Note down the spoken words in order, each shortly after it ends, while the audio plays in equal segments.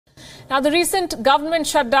Now, the recent government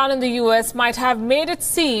shutdown in the US might have made it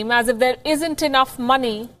seem as if there isn't enough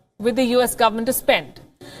money with the US government to spend.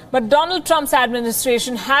 But Donald Trump's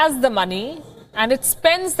administration has the money, and it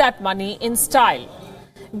spends that money in style.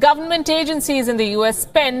 Government agencies in the US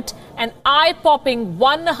spent an eye-popping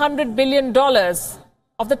 $100 billion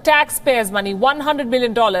of the taxpayers' money, $100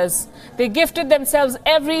 billion. They gifted themselves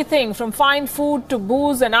everything from fine food to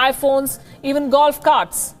booze and iPhones, even golf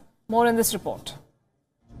carts. More in this report.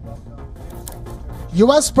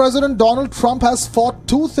 US President Donald Trump has fought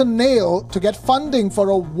tooth and nail to get funding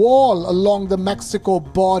for a wall along the Mexico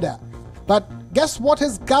border. But guess what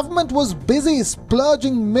his government was busy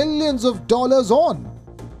splurging millions of dollars on?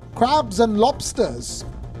 Crabs and lobsters,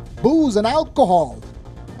 booze and alcohol,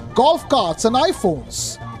 golf carts and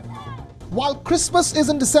iPhones. While Christmas is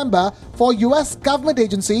in December, for US government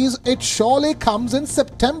agencies, it surely comes in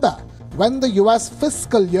September, when the US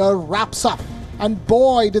fiscal year wraps up. And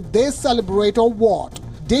boy, did they celebrate or what.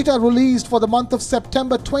 Data released for the month of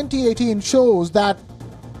September 2018 shows that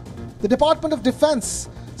the Department of Defense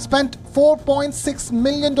spent $4.6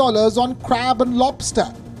 million on crab and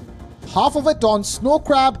lobster. Half of it on snow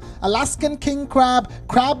crab, Alaskan king crab,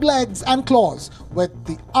 crab legs and claws, with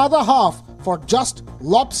the other half for just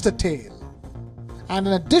lobster tail. And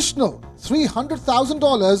an additional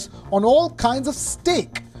 $300,000 on all kinds of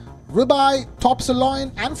steak, ribeye, top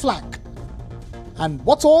sirloin and flank. And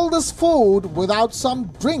what's all this food without some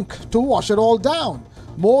drink to wash it all down?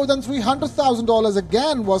 More than $300,000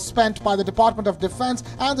 again was spent by the Department of Defense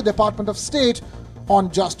and the Department of State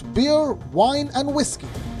on just beer, wine and whiskey.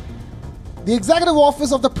 The Executive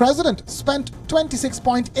Office of the President spent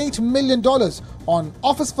 $26.8 million on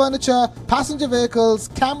office furniture, passenger vehicles,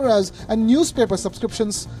 cameras and newspaper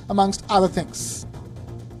subscriptions, amongst other things.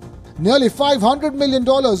 Nearly $500 million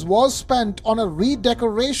was spent on a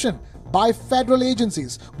redecoration by federal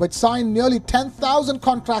agencies, which signed nearly 10,000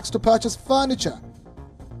 contracts to purchase furniture.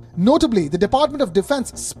 Notably, the Department of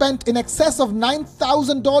Defense spent in excess of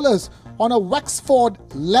 $9,000 on a Wexford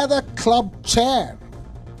leather club chair.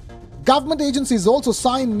 Government agencies also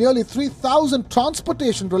signed nearly 3,000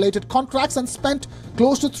 transportation-related contracts and spent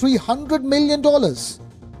close to $300 million,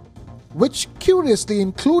 which curiously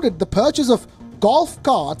included the purchase of golf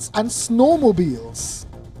carts and snowmobiles.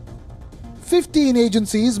 15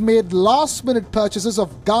 agencies made last-minute purchases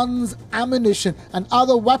of guns, ammunition and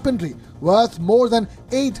other weaponry worth more than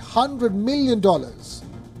 $800 million.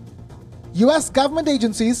 US government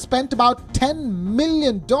agencies spent about $10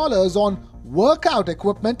 million on workout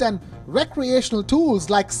equipment and recreational tools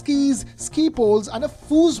like skis, ski poles and a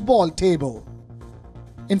foosball table.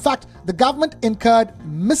 In fact, the government incurred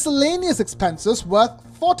miscellaneous expenses worth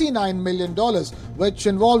 $49 million, which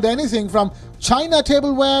involved anything from China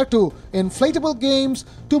tableware to inflatable games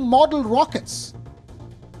to model rockets.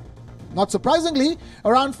 Not surprisingly,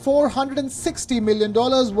 around $460 million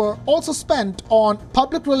were also spent on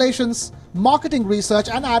public relations, marketing research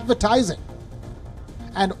and advertising.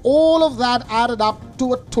 And all of that added up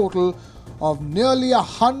to a total of nearly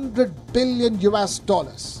 $100 billion US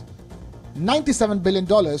dollars. $97 billion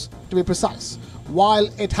to be precise. While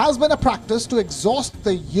it has been a practice to exhaust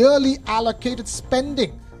the yearly allocated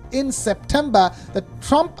spending, in September, the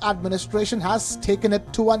Trump administration has taken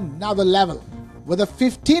it to another level, with a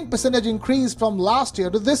 15% increase from last year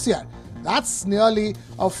to this year. That's nearly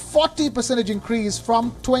a 40% increase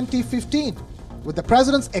from 2015, with the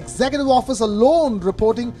president's executive office alone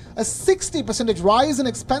reporting a 60% rise in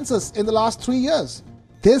expenses in the last 3 years.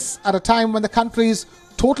 This at a time when the country's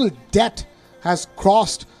total debt has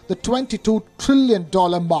crossed the $22 trillion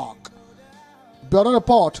mark. Bureau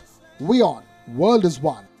Report, WION, World is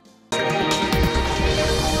One.